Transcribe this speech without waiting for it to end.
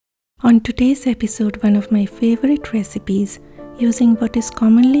On today's episode, one of my favorite recipes using what is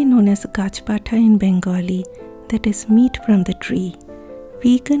commonly known as gachpatha in Bengali, that is meat from the tree.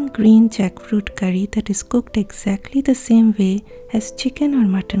 Vegan green jackfruit curry that is cooked exactly the same way as chicken or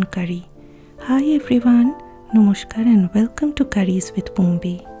mutton curry. Hi everyone, Namaskar and welcome to Curries with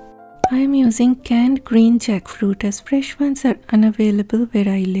Bumbi. I am using canned green jackfruit as fresh ones are unavailable where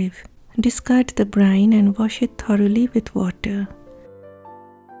I live. Discard the brine and wash it thoroughly with water.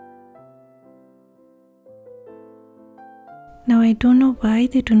 Now I don't know why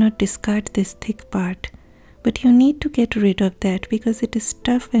they do not discard this thick part, but you need to get rid of that because it is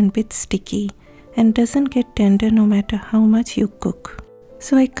tough and bit sticky and doesn't get tender no matter how much you cook.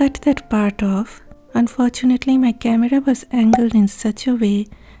 So I cut that part off. Unfortunately, my camera was angled in such a way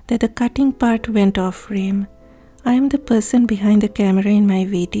that the cutting part went off frame. I am the person behind the camera in my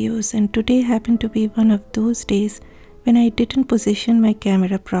videos, and today happened to be one of those days when I didn't position my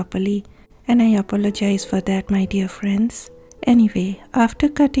camera properly, and I apologize for that, my dear friends. Anyway, after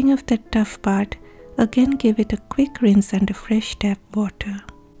cutting off the tough part, again give it a quick rinse under fresh tap water.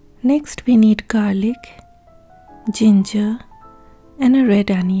 Next we need garlic, ginger and a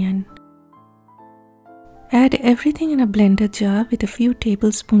red onion. Add everything in a blender jar with a few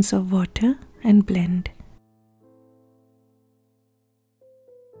tablespoons of water and blend.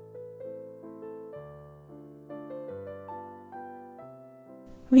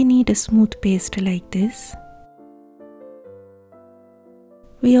 We need a smooth paste like this.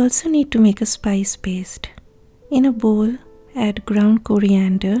 We also need to make a spice paste. In a bowl, add ground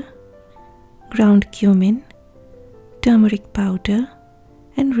coriander, ground cumin, turmeric powder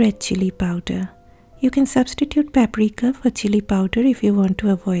and red chilli powder. You can substitute paprika for chilli powder if you want to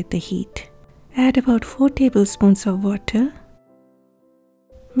avoid the heat. Add about 4 tablespoons of water.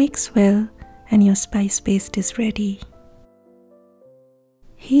 Mix well and your spice paste is ready.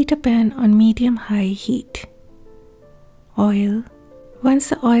 Heat a pan on medium-high heat. Oil. Once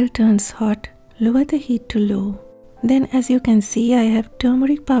the oil turns hot, lower the heat to low. Then as you can see, I have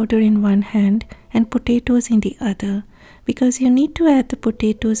turmeric powder in one hand and potatoes in the other, because you need to add the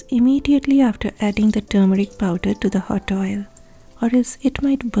potatoes immediately after adding the turmeric powder to the hot oil, or else it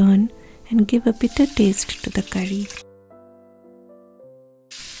might burn and give a bitter taste to the curry.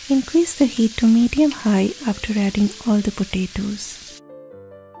 Increase the heat to medium-high after adding all the potatoes.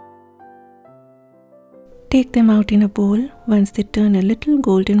 Take them out in a bowl once they turn a little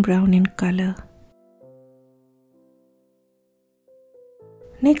golden brown in color.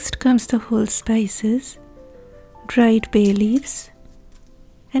 Next comes the whole spices, dried bay leaves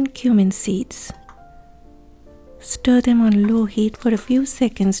and cumin seeds. Stir them on low heat for a few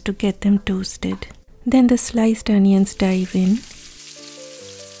seconds to get them toasted. Then the sliced onions dive in.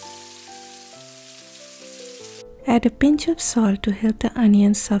 Add a pinch of salt to help the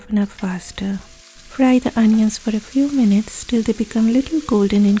onions soften up faster. Fry the onions for a few minutes till they become little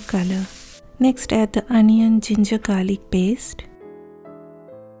golden in color. Next add the onion, ginger, garlic paste.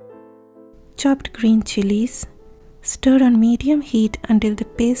 Chopped green chilies. Stir on medium heat until the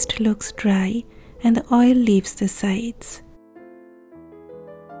paste looks dry and the oil leaves the sides.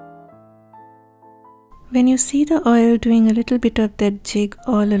 When you see the oil doing a little bit of that jig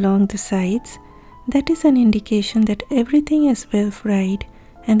all along the sides, that is an indication that everything is well fried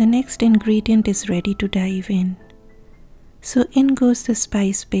and the next ingredient is ready to dive in. So in goes the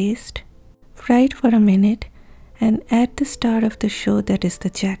spice paste, fry it for a minute and add the star of the show, that is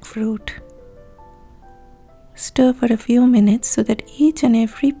the jackfruit. Stir for a few minutes so that each and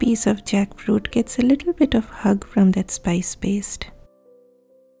every piece of jackfruit gets a little bit of hug from that spice paste.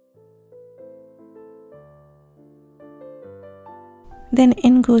 Then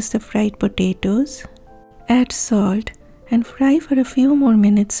in goes the fried potatoes. Add salt and fry for a few more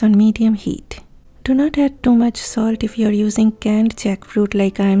minutes on medium heat. Do not add too much salt if you are using canned jackfruit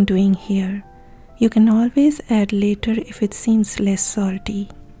like I am doing here. You can always add later if it seems less salty.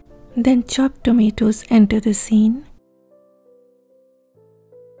 Then chopped tomatoes enter the scene.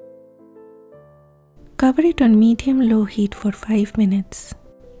 Cover it on medium-low heat for 5 minutes.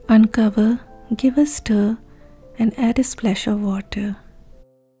 Uncover, give a stir and add a splash of water.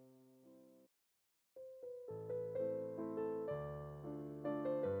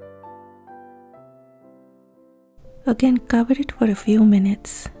 Again cover it for a few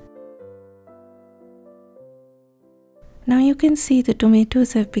minutes. Now you can see the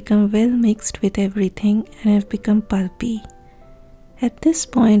tomatoes have become well mixed with everything and have become pulpy. At this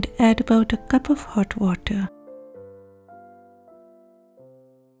point, add about a cup of hot water.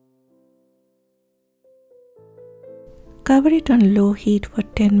 Cover it on low heat for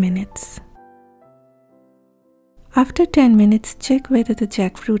 10 minutes. After 10 minutes, check whether the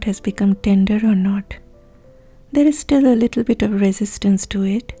jackfruit has become tender or not. There is still a little bit of resistance to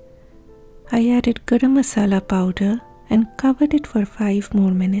it. I added garam masala powder and covered it for 5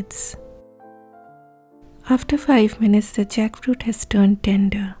 more minutes. After 5 minutes, the jackfruit has turned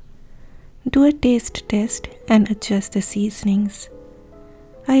tender. Do a taste test and adjust the seasonings.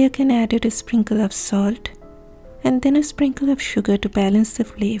 I again added a sprinkle of salt and then a sprinkle of sugar to balance the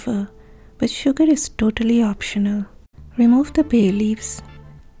flavor, but sugar is totally optional. Remove the bay leaves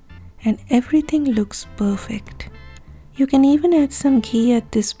and everything looks perfect. You can even add some ghee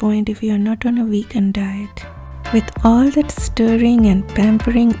at this point if you are not on a vegan diet. With all that stirring and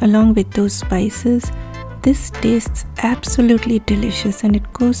pampering along with those spices, this tastes absolutely delicious and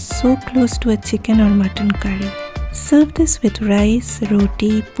it goes so close to a chicken or mutton curry. Serve this with rice,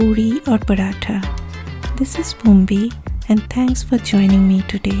 roti, puri or paratha. This is Bumbi and thanks for joining me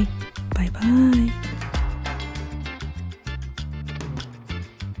today. Bye bye.